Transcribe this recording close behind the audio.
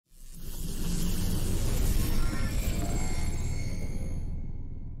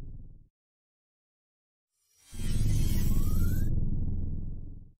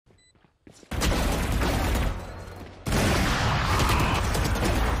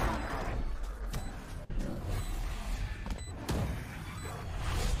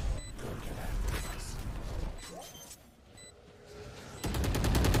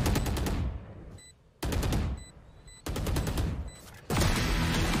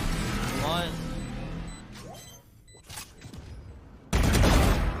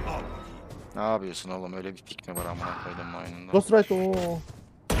Ne yapıyorsun oğlum? Öyle bir pik mi var amına koydum oyununda? Ghost right ooo.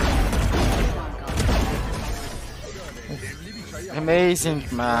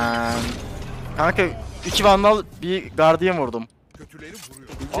 Amazing man. Kanka 2 vandal bir guardian vurdum.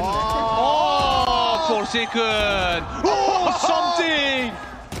 Forsaken. Oh, something.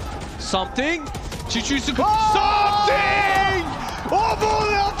 Something. Çiçüğüsü something. Oh,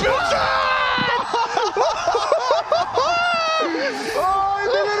 bu ne yapıyorsun? Ay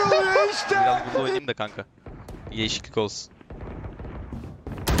neler oluyor işte. Biraz burada oynayayım da kanka. Değişiklik olsun.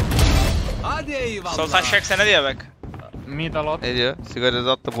 Hadi eyvallah. Sol taş çeksene diye bak. Mid a lot. Ne diyor?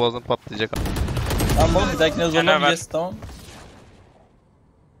 Sigarası at da boğazın patlayacak. Tamam oğlum bir dahakine zorlamayacağız tamam.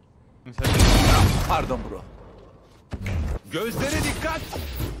 Pardon bro. Gözlere dikkat.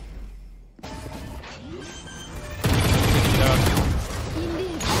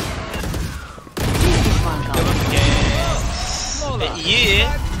 İyi.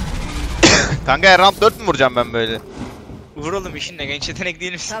 Kanka her round 4 mü vuracağım ben böyle? Vuralım işinle, genç yetenek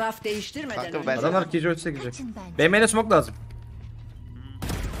değil misin? Taraf değiştirmeden Kanka önce. ben Adamlar kişi ölçüse girecek. BM'ne smoke lazım.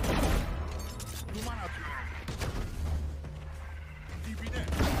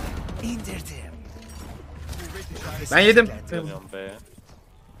 İndirdim. Ben yedim. Spike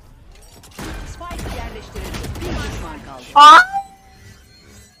yerleştirildi. Bir düşman kaldı.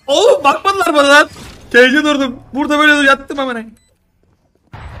 Oğlum bakmadılar bana lan. Keyce durdum. Burada böyle yattım ama ne?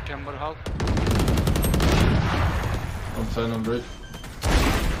 Chamber halk.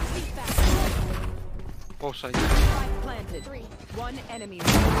 Offside. Planted. One enemy.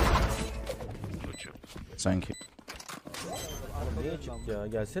 Thank you. Niye çıktı ya?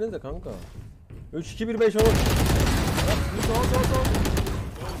 Gelsenize kanka. 3-2-1-5 olur.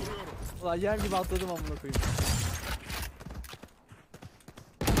 Ulan yer gibi atladım amına koyayım.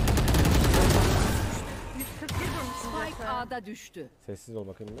 Spike A'da düştü. Sessiz ol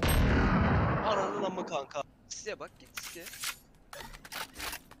bakayım bir. Ananın amı kanka. Size bak git size.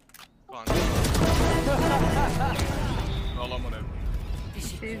 Kanka. Alamın ev.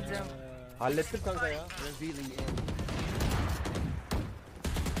 Hallettim kanka ya.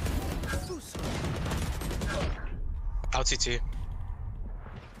 Out CT.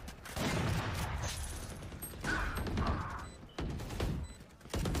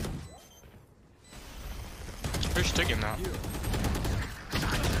 Who's taking that?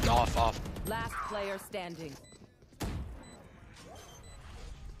 Off. Last player standing.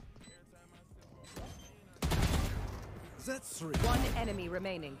 One enemy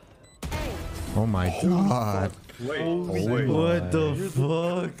remaining. Oh my god. What the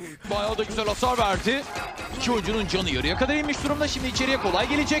fuck? Bayağı da güzel hasar verdi. İki oyuncunun canı yarıya kadar inmiş durumda. Şimdi içeriye kolay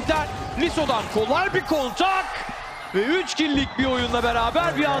gelecekler. Lisso'dan kolay bir kontak. Ve 3 kill'lik bir oyunla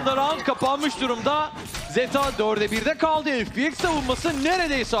beraber bir anda round kapanmış durumda. Zeta 4'e 1'de kaldı. FPX savunması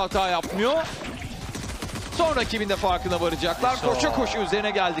neredeyse hata yapmıyor. Son rakibinde farkına varacaklar. Koşa koşa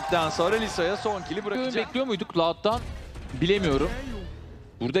üzerine geldikten sonra Lisso'ya son kill'i bırakacak. Bekliyor muyduk Cloud'dan? Bilemiyorum.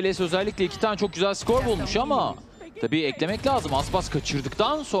 Burada Les özellikle 2 tane çok güzel skor bulmuş ama tabii eklemek lazım. Aspas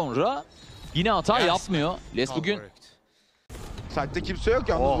kaçırdıktan sonra yine hata yapmıyor. Les bugün... Site'de kimse yok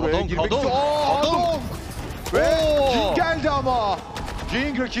yalnız buraya girmek için. Adam! Ve Jing geldi ama.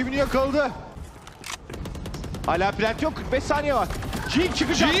 Jing rakibini yakaladı. Hala plant yok, 45 saniye var. Jing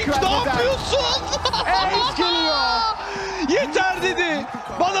çıkacak. Jing ne yapıyorsun? Ace geliyor. Yeter dedi.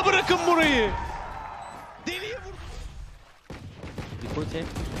 Bana bırakın burayı. Deliye vur.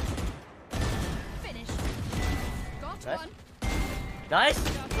 Nice.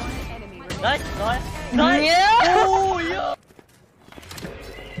 One enemy remaining. Nice. Nice. Nice. Oh yeah.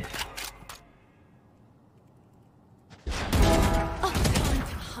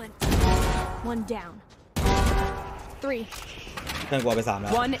 One down. 3. เพื่อนกูเอาไป3แล้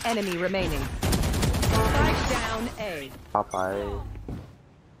ว One enemy remaining. Spike down A.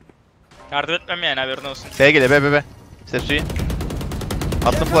 Yardım etmem yani, haberin olsun. B'ye gele be. Step suyu.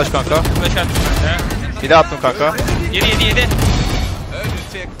 Attım flash kanka. Flash attım ben de. Bir de attım kanka. 7.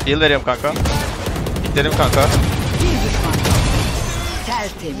 Heal veriyorum kanka. Gitlerim kanka.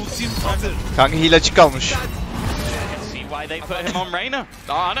 Tertemiz. Kanka heal açık kalmış. Why they put him on Reyna?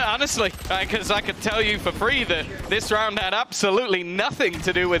 Honestly, because I could tell you for free that this round had absolutely nothing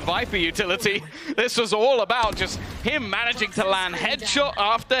to do with Viper utility. This was all about just him managing to land headshot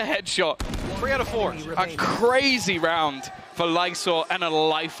after headshot. 3 out of 4. A crazy round for Lysor and a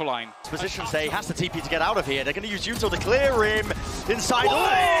lifeline. Position say has the TP to get out of here. They're going to use Util to clear him inside.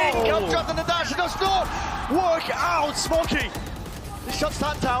 Oh! Gumdrop and the dash. It does not work out. Smokey. He shuts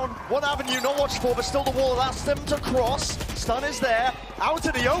that down. One avenue not watched for, but still the wall asks them to cross. Stun is there. Out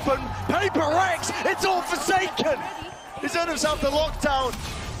in the open. Paper X. It's all forsaken. He's earned himself the lockdown.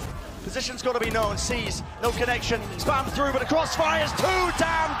 Position's got to be known. Sees no connection. Spam through, but the crossfire's too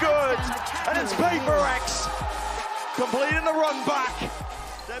damn good. And it's Paper X completing the run back.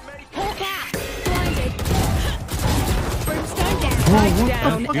 Hawk out. Blinded. Brimstone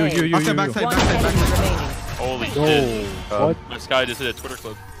down. Backside down. Holy shit. My Sky just hit a Twitter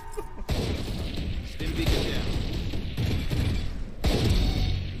clip.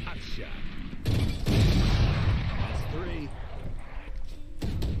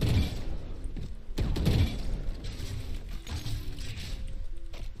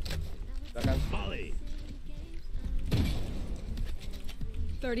 Molly.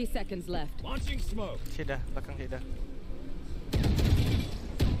 30 seconds left. Launching smoke. Tidak, belakang tidak.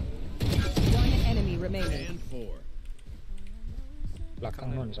 One enemy remaining. And 4.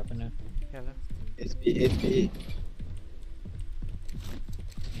 Belakang non siapanya. Yalah. SP.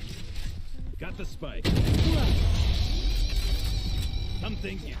 Got the spike. Some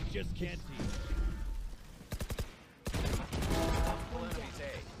things you just can't teach.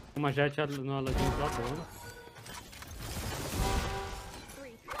 Uma já tinha no aladinho lá, tá?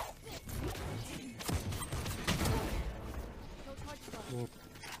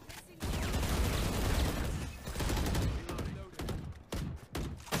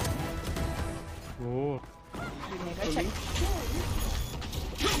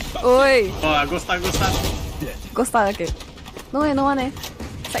 Oi! Oh, gostar. Gostar aqui. Não é,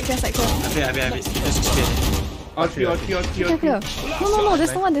 Sai aqui. Habis. Okay. Aqui. No,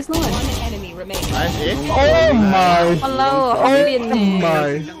 there's no one. One enemy remaining. Oh my! Hello, Oh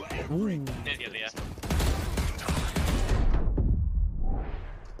my!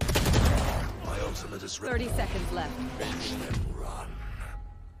 30 seconds left.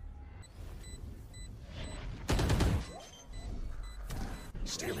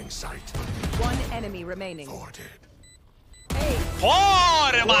 Stealing sight. One enemy remaining.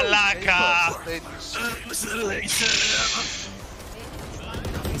 Ore malaka!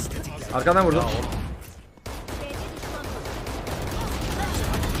 Arkadan vurdum.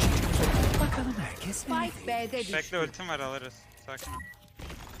 Spike B'de düştü. Bekle ultim var alırız. Sakin ol.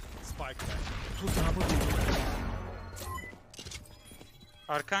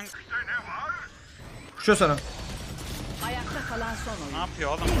 Arkan Şu sana. Ayakta kalan son oyun. ne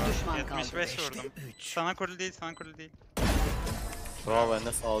yapıyor oğlum? Bir düşman 75 vurdum. Sana kurulu değil. Bravo,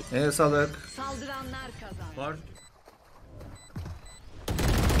 eline sağlık. Sağlık. Saldıranlar kazandı. Var.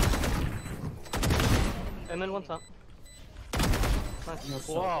 Hemen one tap.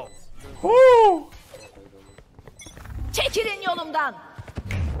 Wow. Çekilin yolumdan.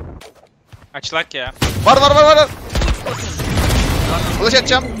 Açlak ya. Var. Kılıç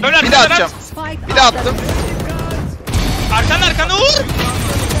atacağım. Bir daha atacağım. Bir daha attım. Arkana vur.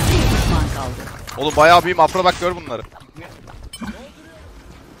 Düşman kaldı. Oğlum bayağı büyüğüm. Afro bak gör bunları.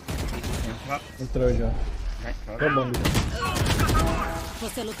 Entrou já. Tá bom,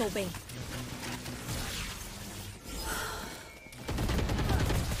 Você lutou bem.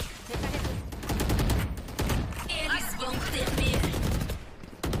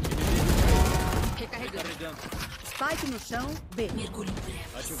 Spike no chão, B.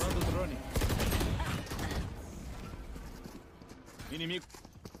 Ativando o drone. Inimigo.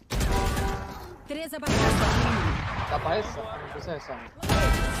 3 abaixados. Dá pra essa? Não precisa essa.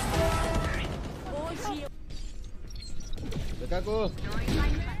 Hoje Cagou.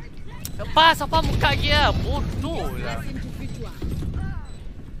 Passa pra muka dia, bodoh lah.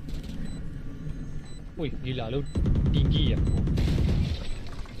 Wih, gila lu tinggi ya.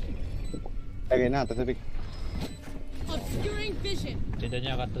 Arena, tapi. obscuring vision.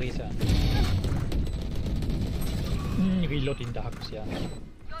 Jadinya akan terisa. Reload indah aku siya.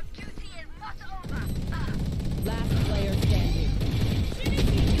 Last player standing.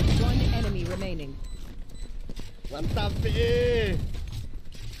 One enemy remaining. Mantap PE.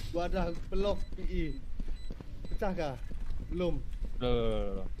 Gua dah pelok PE. Pecah kah? Belum.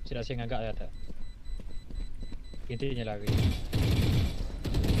 Loh. Sudah saya ngagak ya tak. Intinya lagi.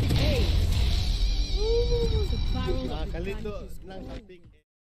 Hey. Kali tu senang hunting.